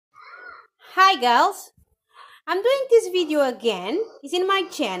Hi girls, I'm doing this video again. It's in my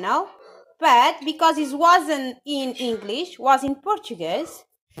channel, but because it wasn't in English, was in Portuguese.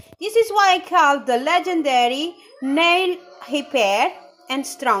 This is why I call the legendary nail repair and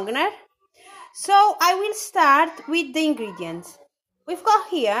strangner. So I will start with the ingredients. We've got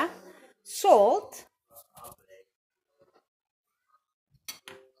here salt.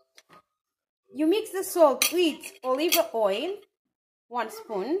 You mix the salt with olive oil, 1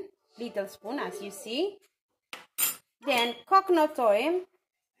 spoon, little spoon as you see. Then coconut oil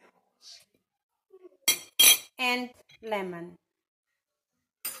and lemon.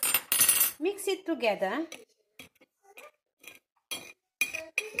 Mix it together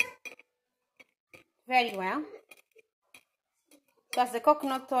very well because the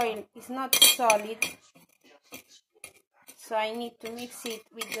coconut oil is not solid, so I need to mix it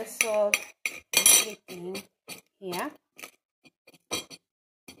with the salt and everything here.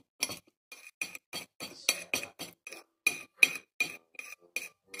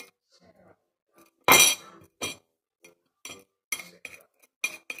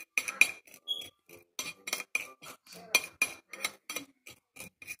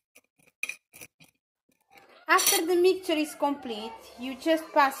 After the mixture is complete, you just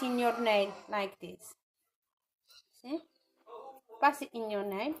pass in your nail like this. See? Pass it in your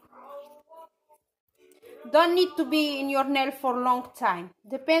nail. Don't need to be in your nail for a long time.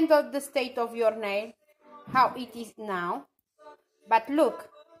 Depends on the state of your nail, how it is now. But look,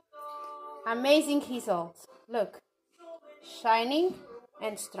 amazing results. Look, shining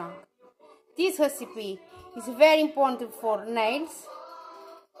and strong. This recipe is very important for nails,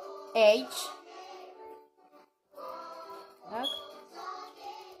 age. Look.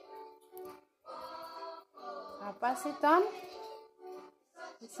 I'll pass it on.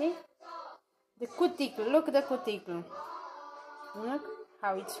 You see? The cuticle, look at the cuticle. Look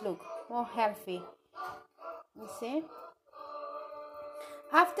how it looks, more healthy. You see?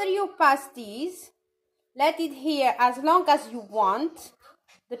 After you pass this, let it here as long as you want.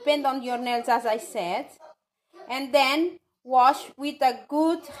 Depend on your nails as I said. And then wash with a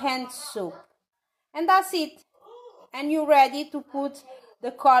good hand soap. And that's it. And you're ready to put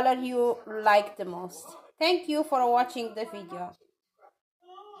the color you like the most. Thank you for watching the video.